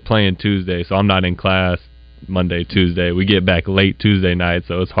 We're playing Tuesday, so I'm not in class Monday, Tuesday. We get back late Tuesday night,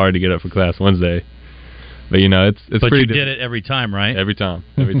 so it's hard to get up for class Wednesday. But you know, it's but pretty. But you did it every time, right? Every time.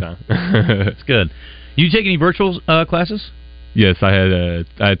 It's good. You take any virtual classes? Yes, I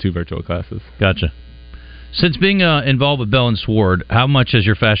had 2 virtual classes. Gotcha. Since being involved with Bell and Sword, how much has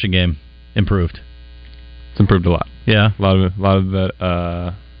your fashion game improved? It's improved a lot. Yeah,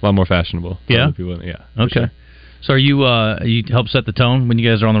 a lot more fashionable. Yeah, yeah. Okay. Sure. So are you help set the tone when you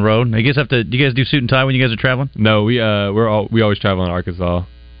guys are on the road? Do you guys do suit and tie when you guys are traveling? No, we always travel in Arkansas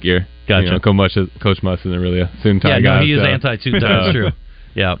gear. Gotcha. You know, Coach Muss isn't really a suit and tie guy. Yeah, he is anti-suit and tie. That's true.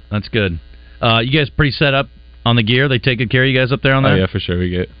 Yeah, that's good. You guys pretty set up on the gear? They take good care of you guys up there on that? Oh yeah, for sure. We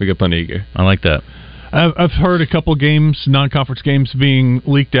get plenty of gear. I like that. I've heard a couple games, non-conference games, being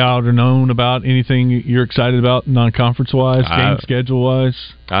leaked out or known about. Anything you're excited about, non-conference wise, game schedule wise?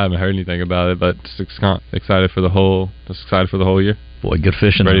 I haven't heard anything about it, but just excited for the whole year. Boy, good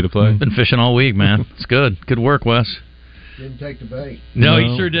fishing. Ready to play. Been fishing all week, man. It's good. Good work, Wes. Didn't take the bait. No,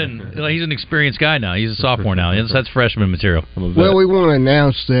 he sure didn't. He's an experienced guy now. He's a sophomore now. That's freshman material. Well, we want to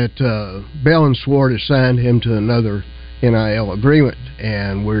announce that Bell and Sword has signed him to another NIL agreement,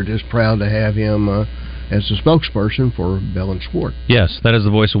 and we're just proud to have him as the spokesperson for Bell and Sword. Yes, that is the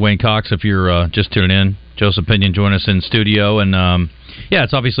voice of Wayne Cox. If you're just tuning in, Joseph Pinion joined us in studio, and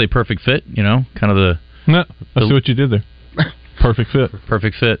it's obviously a perfect fit. You know, kind of the. No, I see what you did there. Perfect fit.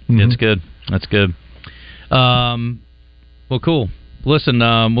 Perfect fit. Mm-hmm. It's good. That's good. Well, cool. Listen,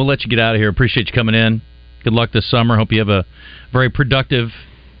 we'll let you get out of here. Appreciate you coming in. Good luck this summer. Hope you have a very productive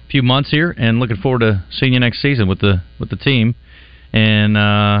few months here, and looking forward to seeing you next season with the team. And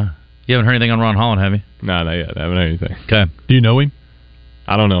you haven't heard anything on Ron Holland, have you? No, not yet. I haven't heard anything. Okay. Do you know him?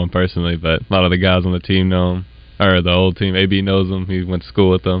 I don't know him personally, but a lot of the guys on the team know him. Or the old team, AB knows him. He went to school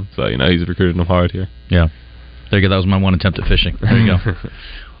with them, so he's recruiting them hard here. Yeah. There you go. That was my one attempt at fishing. There you go.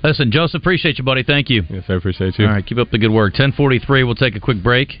 Listen, Joseph, appreciate you, buddy. Thank you. Yes, I appreciate you. All right, keep up the good work. 10:43. We'll take a quick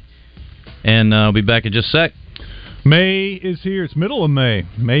break, and we'll be back in just a sec. May is here. It's middle of May.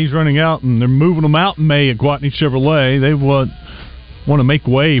 May's running out, and they're moving them out in May at Gwatney Chevrolet. They want to make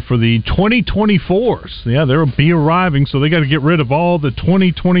way for the 2024s. Yeah, they'll be arriving, so they got to get rid of all the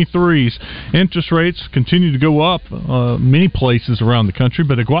 2023s. Interest rates continue to go up many places around the country,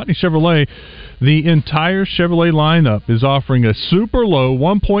 but at Gwatney Chevrolet, the entire Chevrolet lineup is offering a super low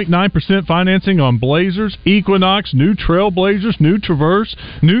 1.9% financing on Blazers, Equinox, new Trailblazers, new Traverse,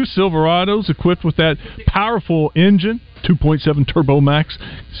 new Silverados equipped with that powerful engine, 2.7 Turbo Max.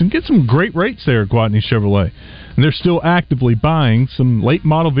 So get some great rates there at Gwatney Chevrolet. And they're still actively buying some late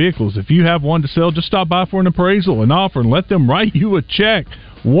model vehicles. If you have one to sell, just stop by for an appraisal and offer and let them write you a check.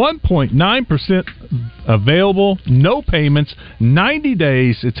 1.9% available, no payments, 90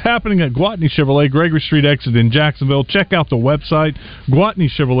 days. It's happening at Gwatney Chevrolet, Gregory Street exit in Jacksonville. Check out the website,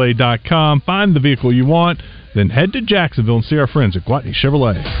 GwatneyChevrolet.com. Find the vehicle you want, then head to Jacksonville and see our friends at Gwatney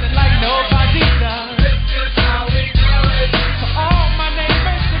Chevrolet.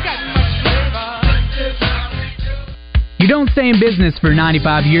 You don't stay in business for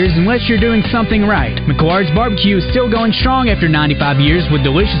 95 years unless you're doing something right. McClure's Barbecue is still going strong after 95 years with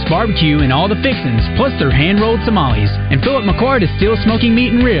delicious barbecue and all the fixings, plus their hand-rolled tamales. And Philip McClure is still smoking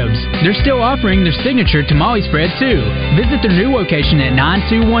meat and ribs. They're still offering their signature tamale spread, too. Visit their new location at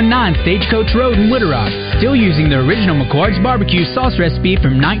 9219 Stagecoach Road in Little Rock, still using the original McClure's Barbecue sauce recipe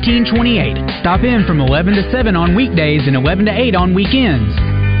from 1928. Stop in from 11 to 7 on weekdays and 11 to 8 on weekends.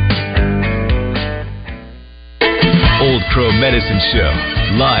 Old Crow Medicine Show,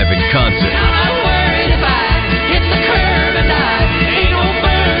 live in concert.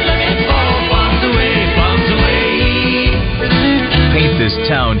 Paint This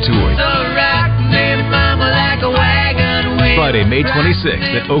Town Tour. Friday, May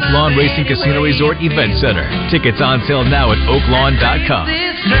 26th at Oaklawn Racing Casino Resort Event Center. Tickets on sale now at oaklawn.com.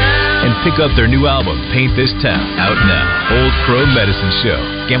 and pick up their new album, Paint This Town, out now. Old Crow Medicine Show.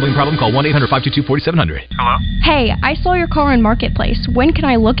 Gambling problem? Call 1-800-522-4700. Hello? Hey, I saw your car in Marketplace. When can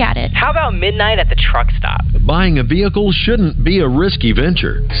I look at it? How about midnight at the truck stop? Buying a vehicle shouldn't be a risky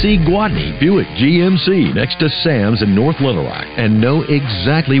venture. See Gwatney Buick GMC next to Sam's in North Little Rock and know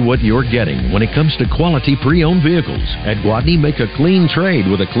exactly what you're getting when it comes to quality pre-owned vehicles. At Gwatney, make a clean trade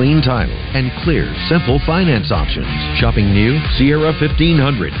with a clean title and clear, simple finance options. Shopping new, Sierra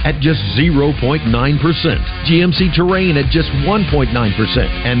 1500 at just 0.9%. GMC Terrain at just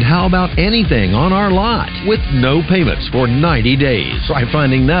 1.9%. And how about anything on our lot with no payments for 90 days? Try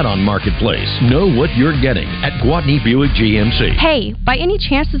finding that on Marketplace. Know what you're getting at Gwatney Buick GMC. Hey, by any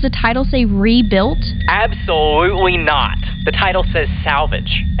chance does the title say rebuilt? Absolutely not. The title says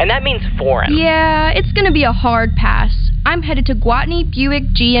salvage, and that means foreign. Yeah, it's going to be a hard pass. I'm headed to Gwatney Buick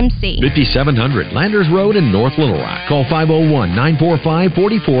GMC. 5700 Landers Road in North Little Rock. Call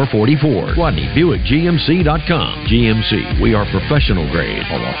 501-945-4444. GwatneyBuickGMC.com. GMC, we are professional grade.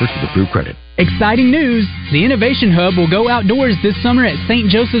 All offers with approved credit. Exciting news! The Innovation Hub will go outdoors this summer at St.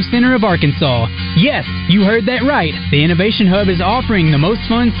 Joseph Center of Arkansas. Yes, you heard that right. The Innovation Hub is offering the most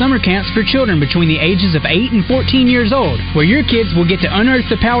fun summer camps for children between the ages of 8 and 14 years old, where your kids will get to unearth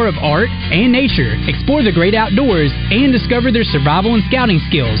the power of art and nature, explore the great outdoors, and discover their survival and scouting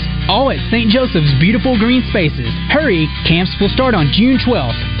skills, all at St. Joseph's beautiful green spaces. Hurry! Camps will start on June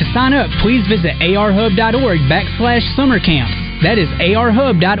 12th. To sign up, please visit arhub.org/summercamps. That is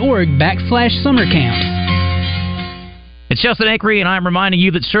arhub.org/summercamps. It's Justin Acri, and I'm reminding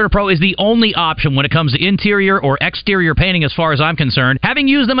you that CertaPro is the only option when it comes to interior or exterior painting as far as I'm concerned. Having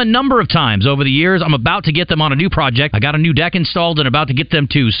used them a number of times over the years, I'm about to get them on a new project. I got a new deck installed and about to get them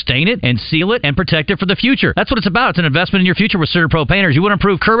to stain it and seal it and protect it for the future. That's what it's about. It's an investment in your future with CertaPro painters. You want to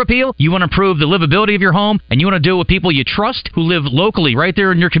improve curb appeal, you want to improve the livability of your home, and you want to do it with people you trust who live locally right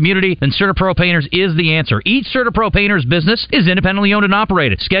there in your community, then CertaPro painters is the answer. Each CertaPro painter's business is independently owned and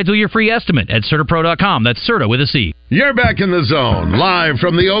operated. Schedule your free estimate at CertaPro.com. That's Certa with a C. You're back in the zone, live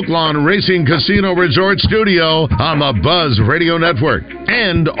from the Oaklawn Racing Casino Resort Studio on the Buzz Radio Network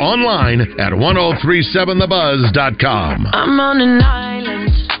and online at 1037thebuzz.com. I'm on an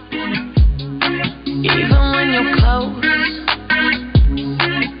island, even when you're close.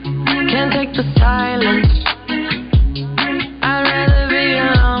 Can't take the silence. I'd rather be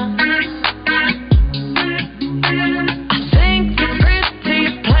alone. I think it's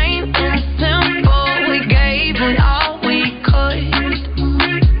pretty plain and simple. We gave it all.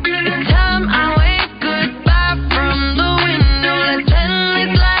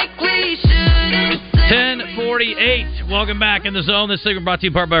 Welcome back in the zone. This segment brought to you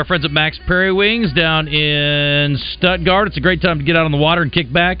in part by our friends at Max Prairie Wings down in Stuttgart. It's a great time to get out on the water and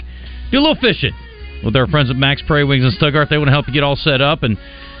kick back, do a little fishing with our friends at Max Prairie Wings in Stuttgart. They want to help you get all set up and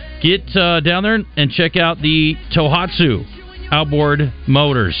get down there and check out the Tohatsu outboard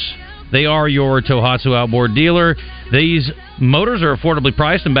motors. They are your Tohatsu outboard dealer. These motors are affordably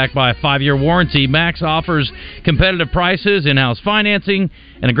priced and backed by a 5-year warranty. Max offers competitive prices, in-house financing,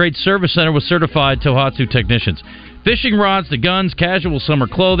 and a great service center with certified Tohatsu technicians. Fishing rods to guns, casual summer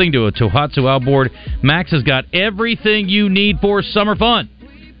clothing to a Tohatsu outboard, Max has got everything you need for summer fun.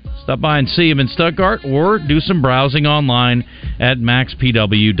 Stop by and see him in Stuttgart or do some browsing online at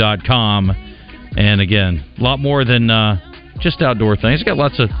maxpw.com. And again, a lot more than just outdoor things. He's got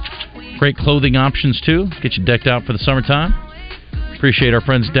lots of great clothing options too. Get you decked out for the summertime. Appreciate our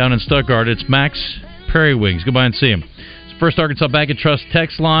friends down in Stuttgart. It's Max Prairie Wings. Go by and see him. It's First Arkansas Bank and Trust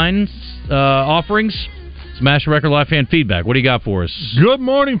text lines offerings. Smash Record Live fan feedback. What do you got for us? Good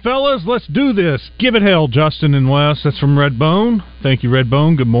morning, fellas. Let's do this. Give it hell, Justin and Wes. That's from Redbone. Thank you,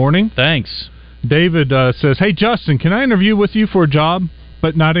 Redbone. Good morning. Thanks. David says, hey, Justin, can I interview with you for a job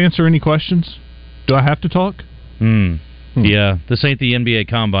but not answer any questions? Do I have to talk? Yeah, this ain't the NBA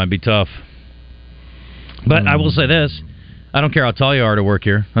Combine. Be tough. But I will say this. I don't care how tall you are to work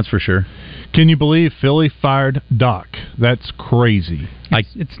here. That's for sure. Can you believe Philly fired Doc? That's crazy.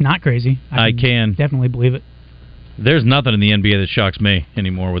 It's not crazy. I can definitely believe it. There's nothing in the NBA that shocks me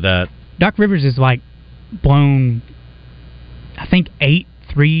anymore with that. Doc Rivers is like blown, I think, 8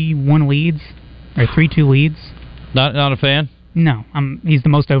 3-1 leads or 3-2 leads. Not a fan? No, he's the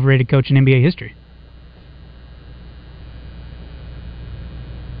most overrated coach in NBA history.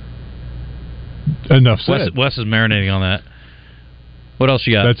 Enough said. Wes is marinating on that. What else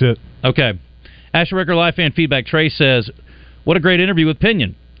you got? That's it. Okay. Asher Record Live fan feedback. Trey says, what a great interview with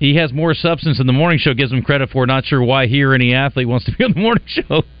Pinion. He has more substance than the morning show gives him credit for. Not sure why he or any athlete wants to be on the morning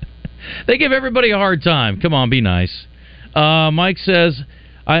show. They give everybody a hard time. Come on, be nice. Mike says,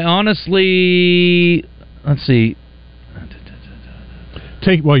 I honestly... Let's see.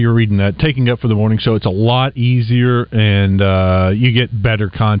 while you're reading that, taking up for the morning show, it's a lot easier, and you get better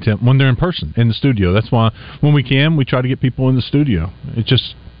content when they're in person in the studio. That's why when we can, we try to get people in the studio. It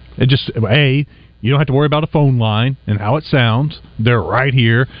just you don't have to worry about a phone line and how it sounds. They're right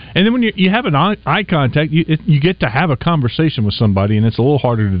here. And then when you have an eye contact, you get to have a conversation with somebody, and it's a little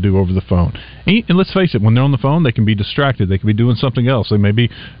harder to do over the phone. And let's face it, when they're on the phone, they can be distracted. They can be doing something else. They may be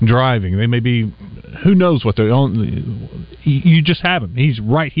driving. They may be, who knows what they're on. You just have him. He's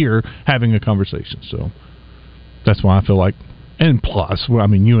right here having a conversation. So that's why I feel like, and plus, well, I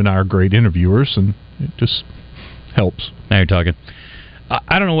mean, you and I are great interviewers, and it just helps. Now you're talking.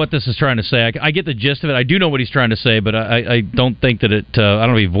 I don't know what this is trying to say. I get the gist of it. I do know what he's trying to say, but I don't think that it... I don't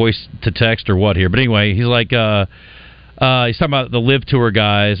know if he voice to text or what here. But anyway, he's like... he's talking about the Live Tour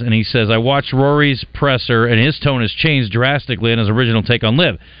guys, and he says, I watched Rory's presser, and his tone has changed drastically in his original take on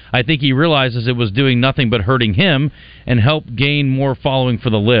Live. I think he realizes it was doing nothing but hurting him and helped gain more following for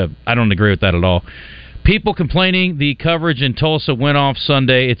the Live. I don't agree with that at all. People complaining the coverage in Tulsa went off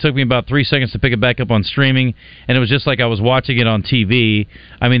Sunday. It took me about 3 seconds to pick it back up on streaming, and it was just like I was watching it on TV.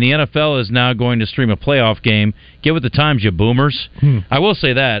 I mean, the NFL is now going to stream a playoff game. Get with the times, you boomers. I will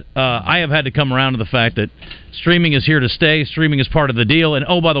say that. I have had to come around to the fact that streaming is here to stay. Streaming is part of the deal. And,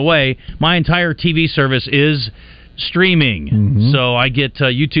 oh, by the way, my entire TV service is streaming. Mm-hmm. So I get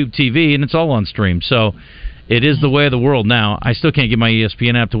YouTube TV, and it's all on stream. So it is the way of the world now. I still can't get my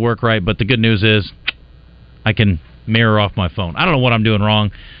ESPN app to work right, but the good news is I can mirror off my phone. I don't know what I'm doing wrong,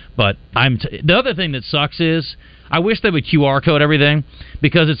 but the other thing that sucks is I wish they would QR code everything,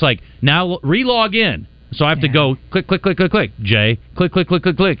 because it's like, now re-log in. So I have to go click, click, click, click, click, J, click, click, click,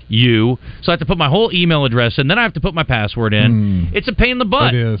 click, click, U. So I have to put my whole email address in, then I have to put my password in. It's a pain in the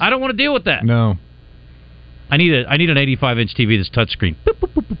butt. It is. I don't want to deal with that. No. I need an 85-inch TV that's touchscreen. Boop,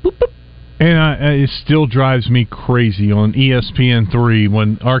 boop, boop, boop, boop, boop. And it still drives me crazy on ESPN3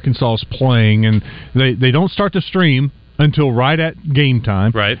 when Arkansas is playing, and they don't start to stream until right at game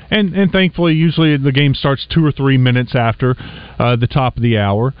time. Right. And thankfully, usually the game starts 2 or 3 minutes after the top of the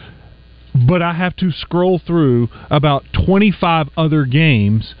hour. But I have to scroll through about 25 other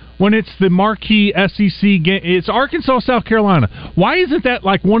games when it's the marquee SEC game. It's Arkansas, South Carolina. Why isn't that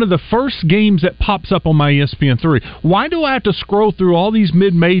like one of the first games that pops up on my ESPN3? Why do I have to scroll through all these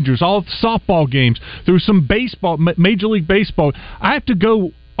mid-majors, all the softball games, through some baseball, Major League Baseball? I have to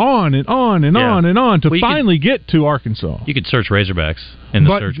go on and on and on and on to finally get to Arkansas. You could search Razorbacks in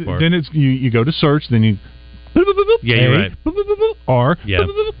the search bar. Then it's you go to search, then you... Yeah, you're right. R. K.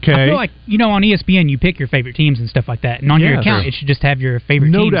 I feel like, on ESPN, you pick your favorite teams and stuff like that. And on your account, it should just have your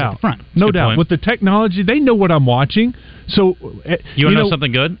favorite teams at the front. No doubt. With the technology, they know what I'm watching. So, you want to know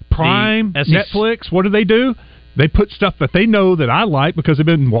something good? Prime, Netflix, what do? They put stuff that they know that I like because they've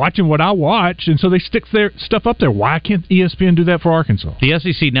been watching what I watch, and so they stick their stuff up there. Why can't ESPN do that for Arkansas? The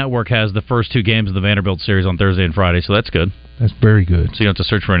SEC Network has the first 2 games of the Vanderbilt series on Thursday and Friday, so that's good. That's very good. So you don't have to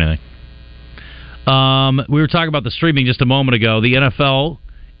search for anything. We were talking about the streaming just a moment ago. The NFL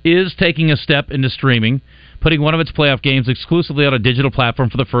is taking a step into streaming, putting one of its playoff games exclusively on a digital platform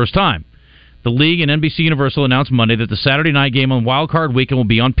for the first time. The league and NBC Universal announced Monday that the Saturday night game on Wild Card Weekend will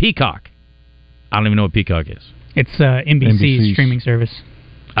be on Peacock. I don't even know what Peacock is. It's NBC's streaming service.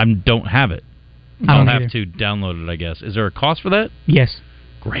 I don't have it. I'll have to download it, I guess. Is there a cost for that? Yes.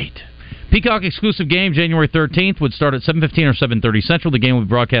 Great. Peacock exclusive game January 13th would start at 7:15 or 7:30 Central. The game will be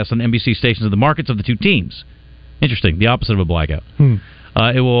broadcast on NBC stations of the markets of the 2 teams. Interesting. The opposite of a blackout.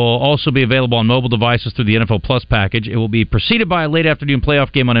 It will also be available on mobile devices through the NFL Plus package. It will be preceded by a late afternoon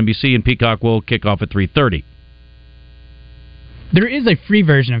playoff game on NBC, and Peacock will kick off at 3:30. There is a free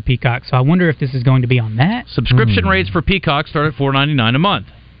version of Peacock, so I wonder if this is going to be on that. Subscription rates for Peacock start at $4.99 a month.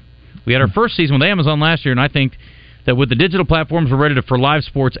 We had our first season with Amazon last year, and I think that with the digital platforms, we're ready for live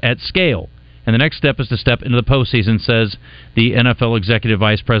sports at scale. And the next step is to step into the postseason, says the NFL Executive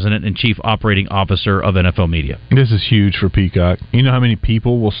Vice President and Chief Operating Officer of NFL Media. This is huge for Peacock. You know how many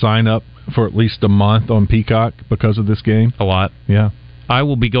people will sign up for at least a month on Peacock because of this game? A lot. Yeah. I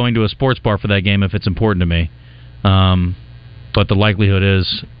will be going to a sports bar for that game if it's important to me. But the likelihood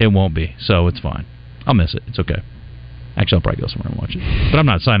is it won't be, so it's fine. I'll miss it. It's okay. Actually, I'll probably go somewhere and watch it. But I'm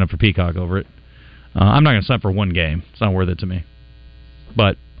not signing up for Peacock over it. I'm not going to sign up for one game. It's not worth it to me.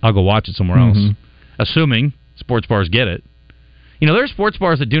 But I'll go watch it somewhere else, assuming sports bars get it. There are sports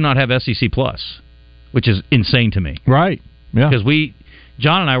bars that do not have SEC Plus, which is insane to me. Right, yeah. Because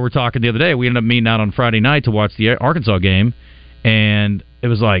John and I were talking the other day. We ended up meeting out on Friday night to watch the Arkansas game, and it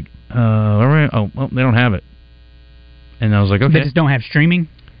was like, they don't have it. And I was like, okay. They just don't have streaming?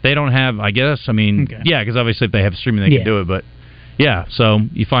 They don't have, I guess. I mean, yeah, because obviously if they have streaming, they can do it. But, yeah, so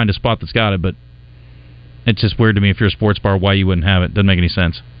you find a spot that's got it, but It's just weird to me if you're a sports bar why you wouldn't have it. Doesn't make any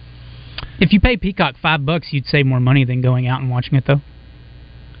sense. If you pay Peacock $5, you'd save more money than going out and watching it, though.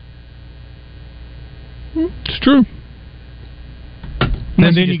 It's true.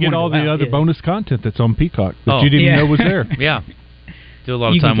 And then you get all the other bonus content that's on Peacock that you didn't even know was there. Yeah. Do a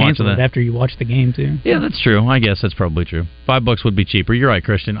lot of time watching that after you watch the game, too. Yeah, that's true. I guess that's probably true. $5 would be cheaper. You're right,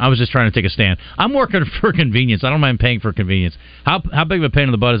 Christian. I was just trying to take a stand. I'm working for convenience. I don't mind paying for convenience. How big of a pain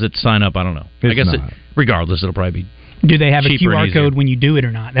in the butt is it to sign up? I don't know. I guess regardless, it'll probably be Do they have a QR easier. code when you do it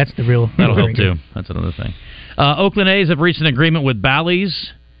or not? That's the real... That'll help, too. That's another thing. Oakland A's have reached an agreement with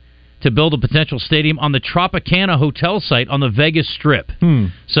Bally's to build a potential stadium on the Tropicana Hotel site on the Vegas Strip.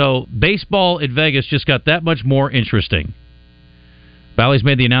 So baseball at Vegas just got that much more interesting. Bally's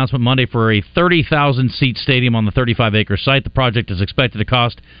made the announcement Monday for a 30,000-seat stadium on the 35-acre site. The project is expected to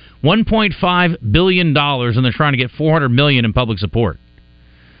cost $1.5 billion, and they're trying to get $400 million in public support.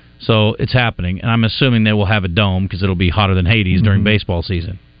 So it's happening, and I'm assuming they will have a dome because it'll be hotter than Hades during baseball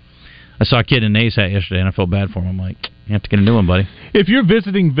season. I saw a kid in an A's hat yesterday, and I felt bad for him. I'm like, you have to get a new one, buddy. If you're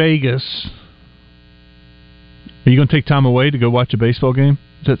visiting Vegas, are you going to take time away to go watch a baseball game?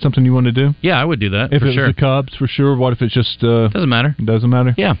 Is that something you want to do? Yeah, I would do that. If for it sure. was the Cubs, for sure. What if it's just doesn't matter? Doesn't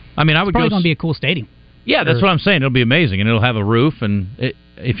matter. Yeah, I mean, I would probably go. Going to be a cool stadium. Yeah, that's what I'm saying. It'll be amazing, and it'll have a roof. And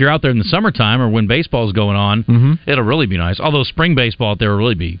if you're out there in the summertime or when baseball's going on, it'll really be nice. Although spring baseball out there will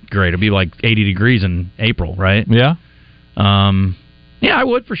really be great. It'll be like 80 degrees in April, right? Yeah. Yeah, I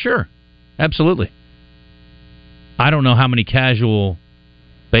would for sure. Absolutely. I don't know how many casual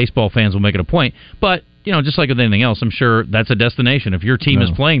baseball fans will make it a point, but you know, just like with anything else, I'm sure that's a destination. If your team is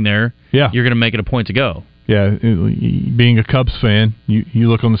playing there, you're going to make it a point to go. Yeah, being a Cubs fan, you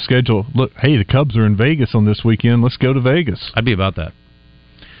look on the schedule. Look, hey, the Cubs are in Vegas on this weekend. Let's go to Vegas. I'd be about that.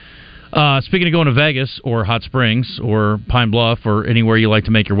 Speaking of going to Vegas or Hot Springs or Pine Bluff or anywhere you like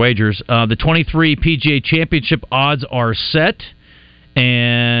to make your wagers, the 23 PGA Championship odds are set,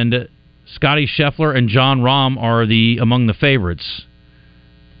 and Scotty Scheffler and Jon Rahm are among the favorites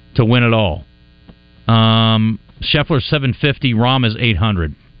to win it all. Scheffler's 750, Rahm is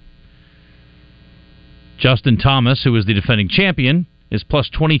 800. Justin Thomas, who is the defending champion, is plus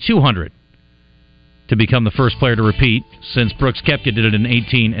 2,200 to become the first player to repeat since Brooks Koepka did it in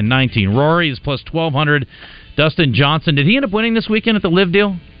 18 and 19. Rory is plus 1,200. Dustin Johnson, did he end up winning this weekend at the Live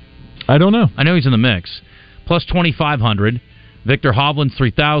deal? I don't know. I know he's in the mix. Plus 2,500. Victor Hovland's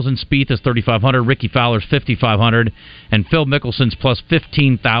 3,000. Spieth is 3,500. Ricky Fowler's 5,500. And Phil Mickelson's plus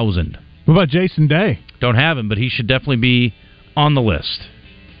 15,000. What about Jason Day? Don't have him, but he should definitely be on the list,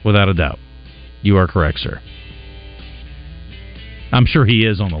 without a doubt. You are correct, sir. I'm sure he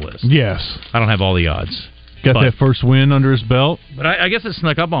is on the list. Yes. I don't have all the odds. Got that first win under his belt. But I guess it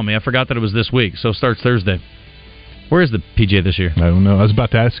snuck up on me. I forgot that it was this week, so it starts Thursday. Where is the PGA this year? I don't know. I was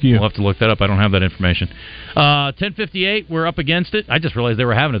about to ask you. We'll have to look that up. I don't have that information. 10:58, we're up against it. I just realized they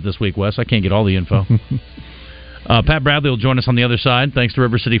were having it this week, Wes. I can't get all the info. Pat Bradley will join us on the other side. Thanks to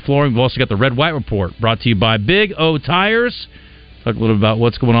River City Flooring. We've also got the Red White Report brought to you by Big O Tires. Talk a little about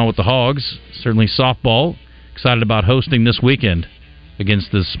what's going on with the Hogs. Certainly softball. Excited about hosting this weekend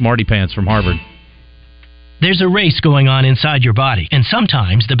against the Smarty Pants from Harvard. There's a race going on inside your body, and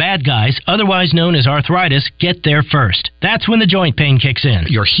sometimes the bad guys, otherwise known as arthritis, get there first. That's when the joint pain kicks in.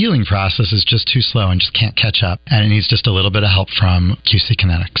 Your healing process is just too slow and just can't catch up, and it needs just a little bit of help from QC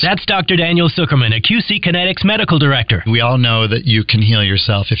Kinetics. That's Dr. Daniel Zuckerman, a QC Kinetics medical director. We all know that you can heal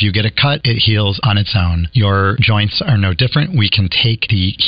yourself. If you get a cut, it heals on its own. Your joints are no different. We can take the